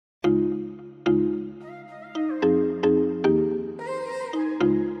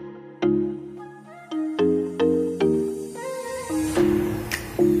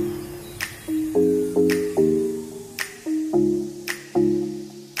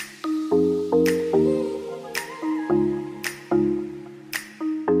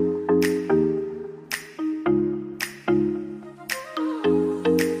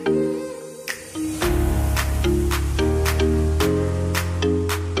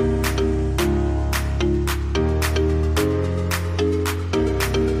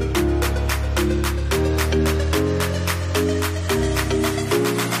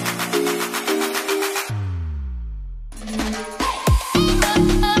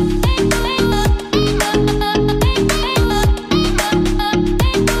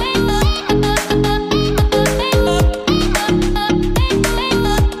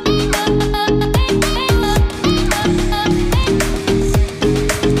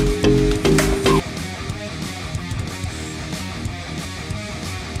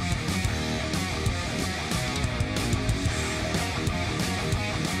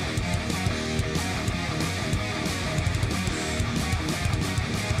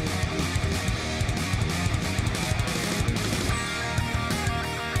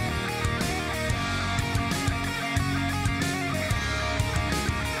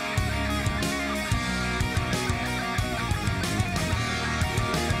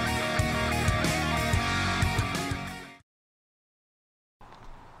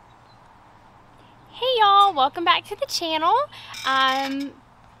welcome back to the channel. I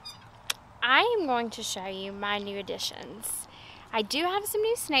am going to show you my new additions. I do have some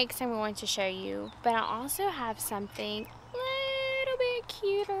new snakes I'm going to show you, but I also have something a little bit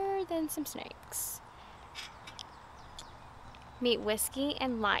cuter than some snakes. Meet Whiskey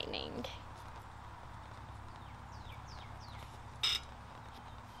and Lightning.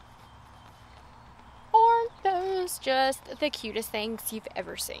 Aren't those just the cutest things you've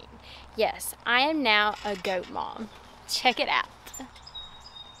ever seen? Yes, I am now a goat mom. Check it out.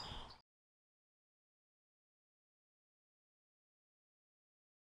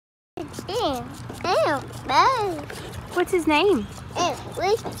 What's his name?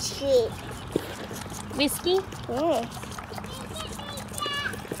 Whiskey. Whiskey? Yes.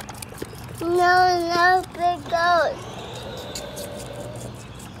 No, big goat.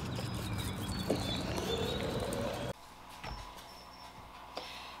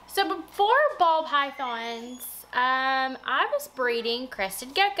 So before ball pythons, I was breeding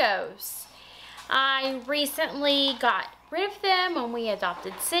crested geckos. I recently got rid of them when we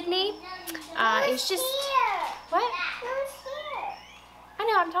adopted Sydney. It's just... What? I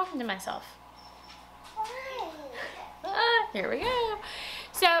know, I'm talking to myself. Here we go.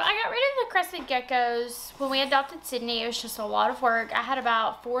 So I got rid of the crested geckos when we adopted Sydney. It was just a lot of work. I had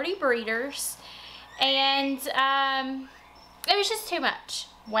about 40 breeders, and it was just too much.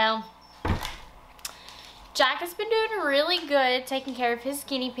 Well, Jack has been doing really good taking care of his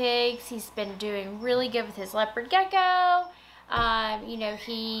guinea pigs. He's been doing really good with his leopard gecko. You know,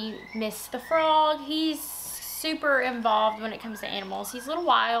 he missed the frog. He's super involved when it comes to animals. He's a little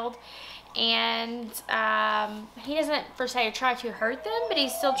wild, and he doesn't per se try to hurt them, but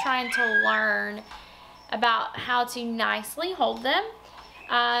he's still trying to learn about how to nicely hold them.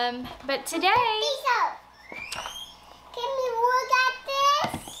 But today, Can we look at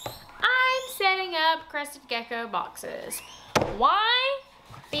this? I'm setting up crested gecko boxes. Why?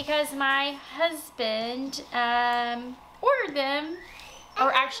 Because my husband ordered them,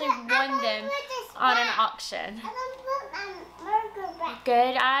 or actually won them on an auction.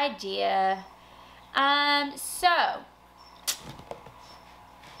 Good idea. So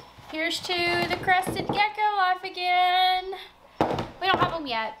here's to the crested gecko life again. We don't have them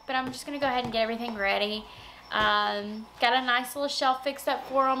yet, but I'm just gonna go ahead and get everything ready. Got a nice little shelf fixed up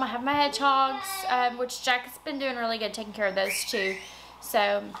for them. I have my hedgehogs, which Jack has been doing really good taking care of those too.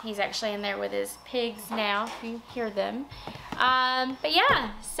 So he's actually in there with his pigs now, if you hear them. But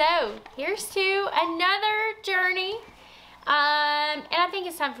yeah, so here's to another journey. And I think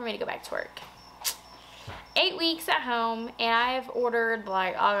it's time for me to go back to work. 8 weeks at home, and I have ordered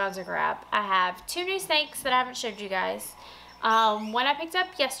like all kinds of crap. I have 2 new snakes that I haven't showed you guys. One I picked up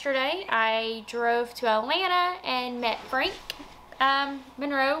yesterday. I drove to Atlanta and met Frank,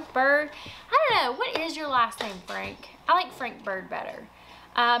 Monroe, Bird. I don't know, what is your last name, Frank? I like Frank Bird better.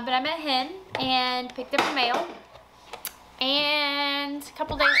 But I met him and picked up the mail. And a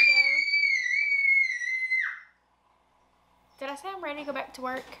couple days ago, did I say I'm ready to go back to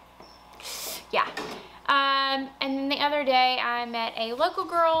work? Yeah. And then the other day I met a local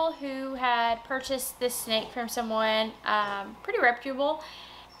girl who had purchased this snake from someone pretty reputable,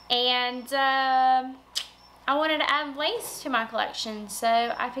 and I wanted to add lace to my collection, so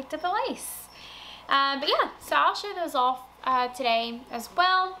I picked up a lace. But yeah, so I'll show those off today as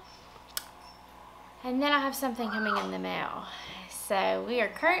well. And then I have something coming in the mail. So we are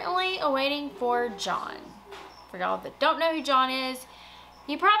currently awaiting for John. For y'all that don't know who John is,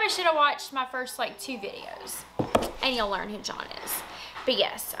 you probably should have watched my first like 2 videos and you'll learn who John is. But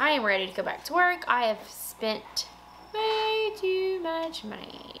yes, I am ready to go back to work. I have spent way too much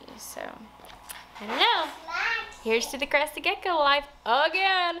money. So, I don't know. Here's to the crested gecko life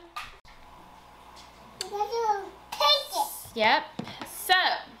again. Yep. So,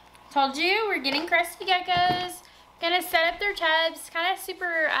 told you we're getting crested geckos. Gonna set up their tubs. Kind of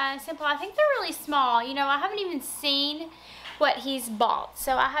super simple. I think they're really small. You know, I haven't even seen what he's bought,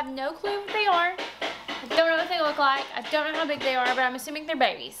 so I have no clue what they are. I don't know what they look like. I don't know how big they are, but I'm assuming they're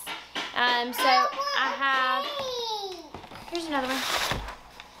babies. So I have, here's another one.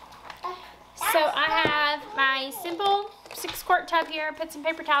 So I have my simple 6-quart tub here. Put some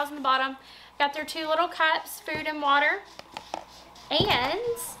paper towels in the bottom. Got their 2 little cups, food and water,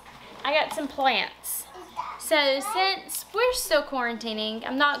 and I got some plants. So since we're still quarantining,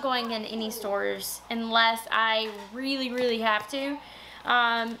 I'm not going in any stores unless I really have to.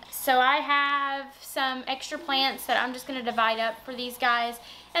 So I have some extra plants that I'm just going to divide up for these guys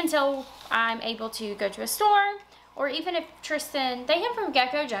until I'm able to go to a store, or even if Tristan, they have from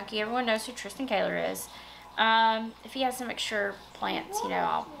Gecko Junkie. Everyone knows who Tristan Kaler is. If he has some extra plants, you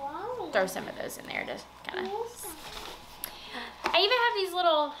know, throw some of those in there to kind of... I even have these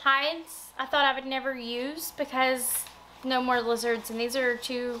little hides I thought I would never use because no more lizards, and these are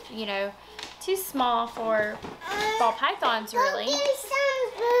too, you know, too small for ball pythons, really.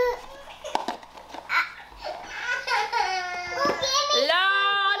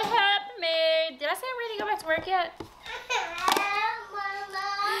 Lord help me. Did I say I'm ready to go back to work yet?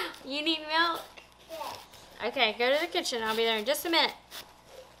 You need milk? Okay, go to the kitchen. I'll be there in just a minute.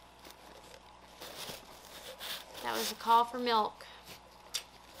 That was a call for milk.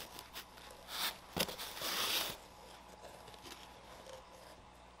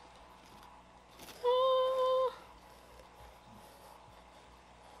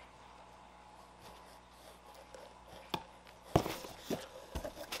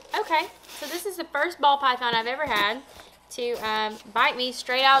 Okay, so this is the first ball python I've ever had to bite me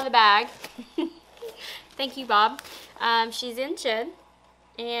straight out of the bag. Thank you, Bob. She's in shed,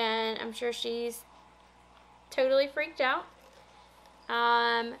 and I'm sure she's totally freaked out.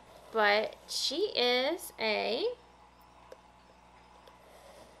 But she is a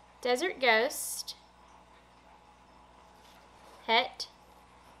desert ghost het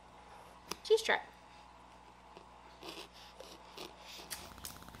G-stripe.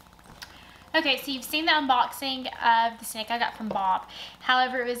 Okay, so you've seen the unboxing of the snake I got from Bob.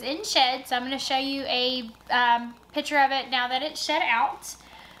 However, it was in shed, so I'm going to show you a picture of it now that it's shed out.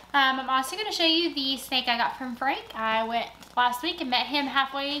 I'm also going to show you the snake I got from Frank. I went last week and met him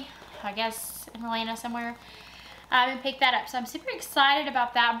halfway, I guess, in Orlando somewhere, and picked that up. So I'm super excited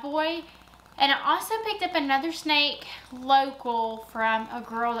about that boy. And I also picked up another snake local from a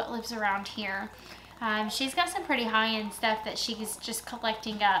girl that lives around here. She's got some pretty high-end stuff that she's just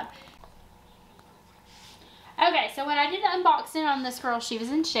collecting up. Okay, so when I did the unboxing on this girl, she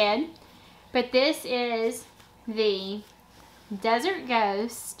was in shed. But this is the Desert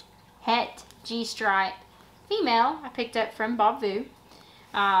Ghost Het G-stripe female I picked up from Bob Vu.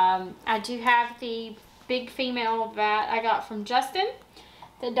 I do have the big female that I got from Justin.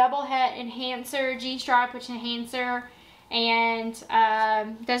 The double het enhancer G-stripe, which enhancer and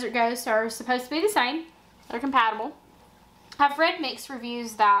Desert Ghost are supposed to be the same. They're compatible. I've read mixed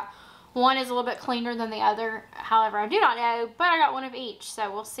reviews that one is a little bit cleaner than the other. However, I do not know, but I got one of each, so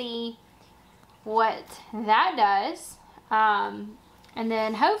we'll see what that does. And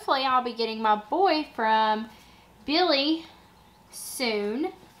then hopefully I'll be getting my boy from Billy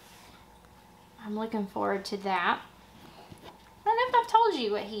soon. I'm looking forward to that. I don't know if I've told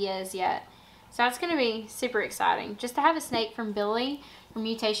you what he is yet. So that's going to be super exciting. Just to have a snake from Billy from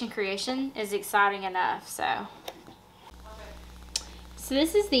Mutation Creation is exciting enough. So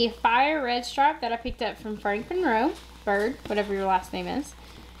this is the fire red stripe that I picked up from Frank Monroe. Bird, whatever your last name is.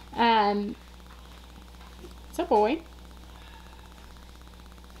 It's a boy.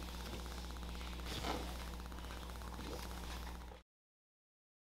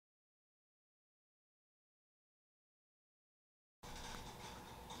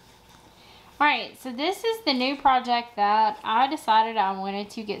 Alright, so this is the new project that I decided I wanted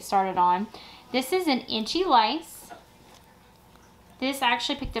to get started on. This is an inchy lace. This I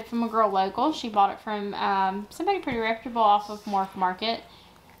actually picked up from a girl local. She bought it from somebody pretty reputable off of Morph Market.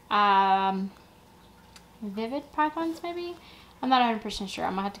 Vivid Pythons, maybe? I'm not 100% sure.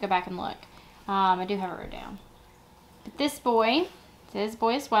 I'm going to have to go back and look. I do have it wrote down. But this boy, it's his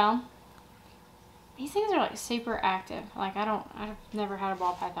boy as well. These things are like super active. Like I've never had a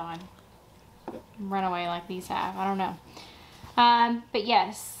ball python run away like these have. I don't know. But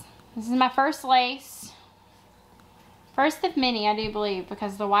yes, this is my first lace. First of many, I do believe,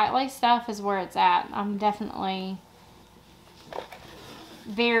 because the white lace stuff is where it's at. I'm definitely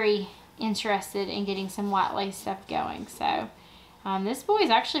very interested in getting some white lace stuff going. So this boy is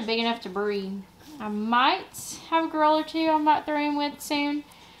actually big enough to breed. I might have a girl or two I might throw in with soon.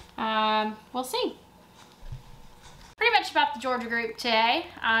 We'll see. Pretty much about the Georgia group today.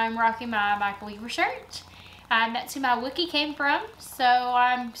 I'm rocking my Michael Weaver shirt. That's who my Wookiee came from, so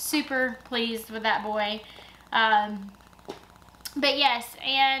I'm super pleased with that boy. But yes,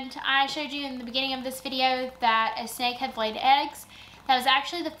 and I showed you in the beginning of this video that a snake had laid eggs. That was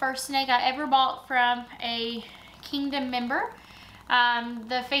actually the first snake I ever bought from a Kingdom member.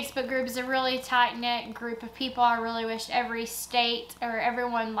 The Facebook group is a really tight-knit group of people. I really wish every state or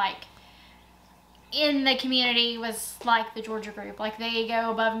everyone like in the community was like the Georgia group. Like they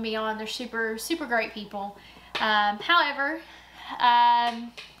go above and beyond. They're super, super great people. However,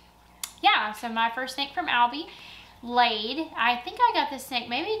 yeah, so my first snake from Albey laid. I think I got this snake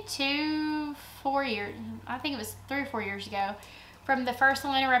maybe 4 years, I think it was 3 or 4 years ago, from the first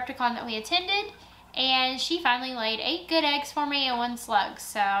Atlanta Repticon that we attended. And she finally laid 8 good eggs for me and 1 slug.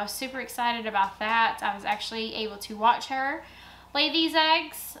 So I was super excited about that. I was actually able to watch her lay these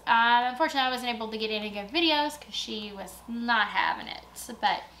eggs. Unfortunately, I wasn't able to get any good videos because she was not having it.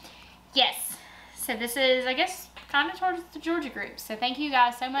 But yes, so this is, I guess, kind of towards the Georgia group. So thank you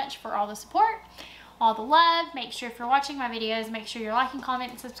guys so much for all the support, all the love. Make sure if you're watching my videos, make sure you're liking,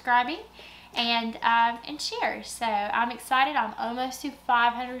 commenting, subscribing, and share. So I'm excited. I'm almost to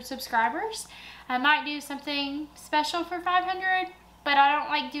 500 subscribers. I might do something special for 500, but I don't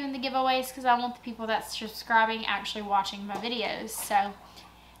like doing the giveaways because I want the people that's subscribing actually watching my videos. So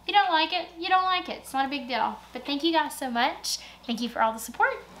if you don't like it, you don't like it. It's not a big deal. But thank you guys so much. Thank you for all the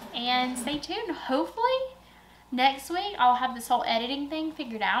support, and stay tuned. Hopefully next week I'll have this whole editing thing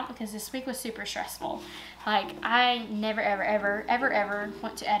figured out, because this week was super stressful. Like, I never ever ever ever ever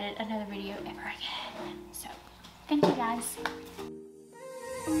want to edit another video ever again. So thank you guys.